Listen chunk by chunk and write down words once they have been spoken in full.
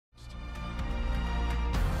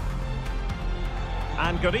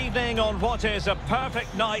And good evening on what is a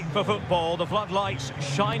perfect night for football. The floodlights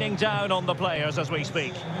shining down on the players as we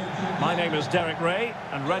speak. My name is Derek Ray,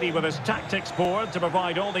 and ready with his tactics board to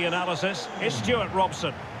provide all the analysis is Stuart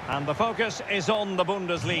Robson. And the focus is on the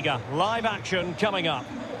Bundesliga. Live action coming up.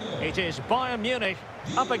 It is Bayern Munich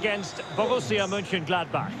up against Borussia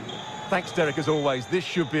Monchengladbach. Thanks, Derek, as always. This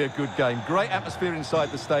should be a good game. Great atmosphere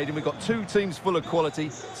inside the stadium. We've got two teams full of quality,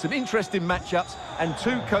 some interesting matchups, and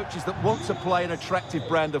two coaches that want to play an attractive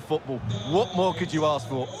brand of football. What more could you ask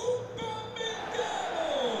for?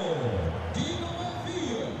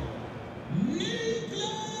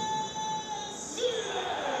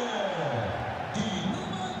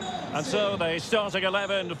 And so the starting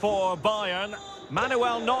 11 for Bayern.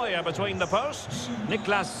 Manuel Neuer between the posts.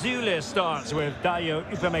 Niklas Süle starts with Dayo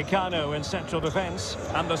Upamecano in central defence.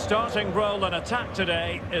 And the starting role in attack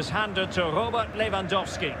today is handed to Robert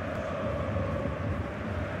Lewandowski.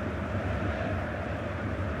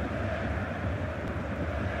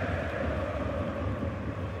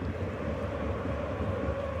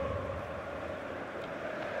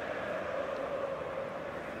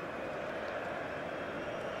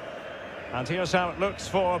 And here's how it looks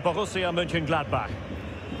for Borussia Mönchengladbach.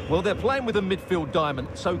 Well, they're playing with a midfield diamond,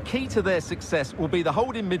 so key to their success will be the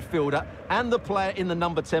holding midfielder and the player in the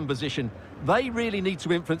number 10 position. They really need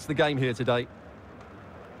to influence the game here today.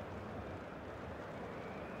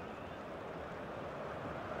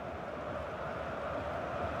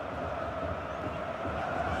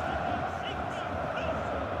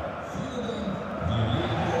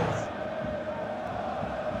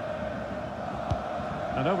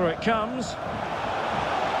 And over it comes.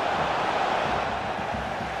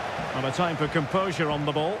 And a time for composure on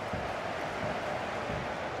the ball.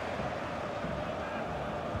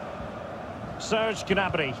 Serge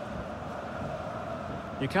Gnabry.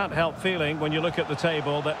 You can't help feeling when you look at the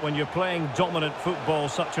table that when you're playing dominant football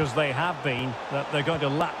such as they have been, that they're going to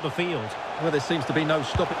lap the field. Well, there seems to be no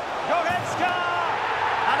stopping. Goretzka!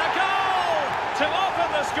 And a goal to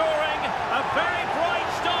open the scoring. A very bright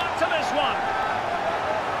start to this one.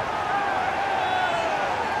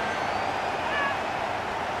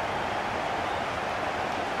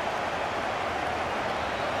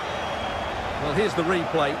 Well, here's the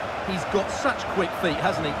replay. He's got such quick feet,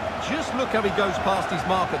 hasn't he? Just look how he goes past his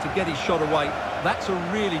marker to get his shot away. That's a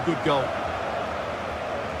really good goal.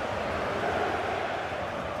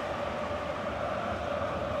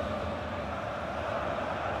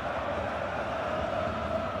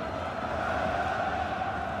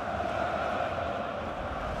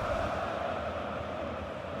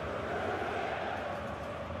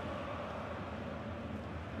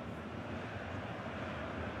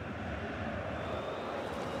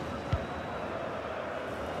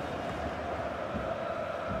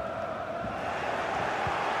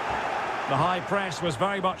 The high press was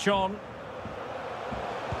very much on.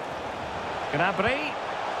 Gnabry.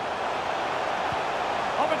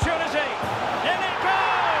 Opportunity. In it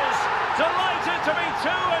goes! Delighted to be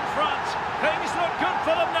two in front. Things look good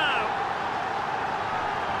for them now.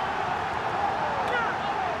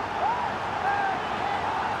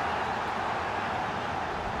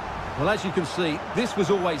 Well, as you can see, this was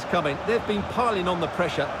always coming. They've been piling on the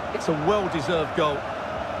pressure. It's a well-deserved goal.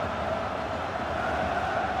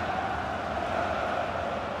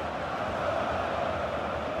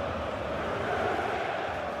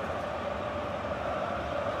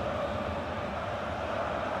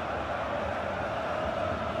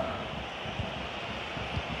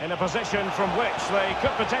 In a position from which they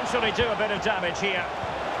could potentially do a bit of damage here.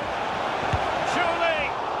 Surely!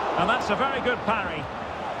 And that's a very good parry.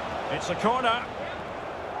 It's a corner.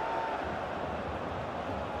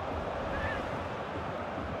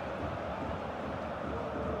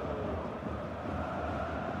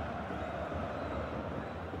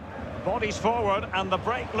 Bodies forward and the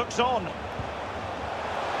break looks on.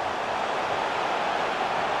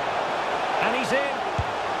 And he's in.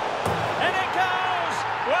 In it goes!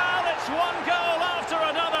 Well, it's one goal after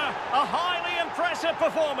another. A highly impressive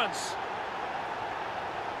performance.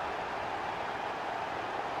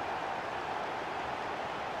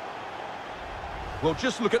 Well,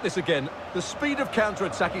 just look at this again. The speed of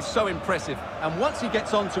counter-attack is so impressive. And once he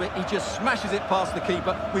gets onto it, he just smashes it past the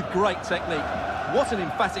keeper with great technique. What an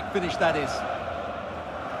emphatic finish that is.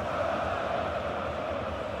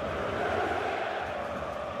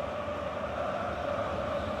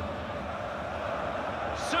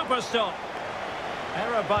 Super stop.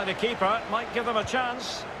 Error by the keeper might give them a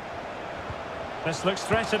chance. This looks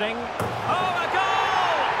threatening. Oh, a goal!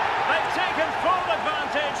 They've taken full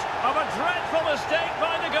advantage of a dreadful mistake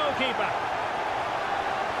by the goalkeeper.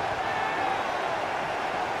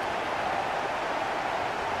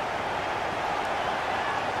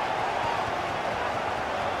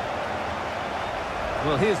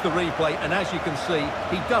 Well, here's the replay, and as you can see,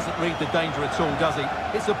 he doesn't read the danger at all, does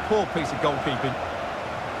he? It's a poor piece of goalkeeping.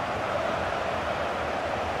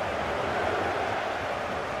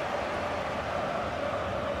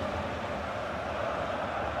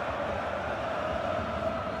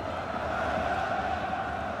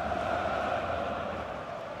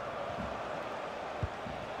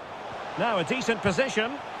 Now a decent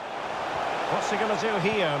position. What's he going to do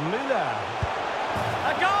here? Müller.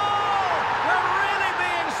 A goal! We're really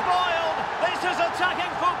being spoiled. This is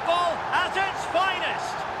attacking football at its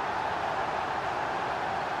finest.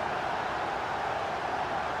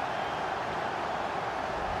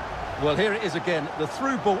 Well, here it is again. The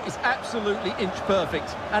through ball is absolutely inch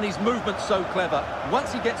perfect, and his movement's so clever.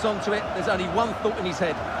 Once he gets onto it, there's only one thought in his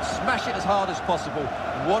head: smash it as hard as possible.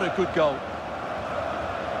 What a good goal.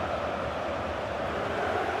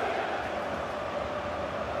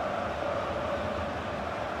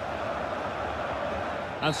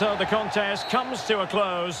 And so the contest comes to a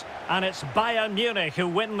close, and it's Bayern Munich who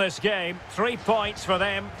win this game. 3 points for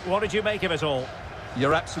them. What did you make of it all?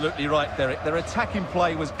 You're absolutely right, Derek. Their attacking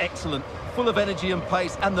play was excellent, full of energy and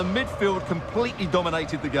pace, and the midfield completely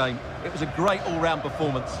dominated the game. It was a great all-round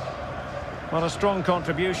performance. Well, a strong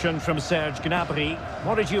contribution from Serge Gnabry.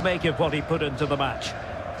 What did you make of what he put into the match?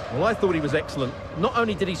 Well, I thought he was excellent. Not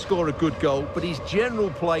only did he score a good goal, but his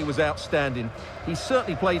general play was outstanding. He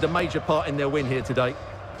certainly played a major part in their win here today.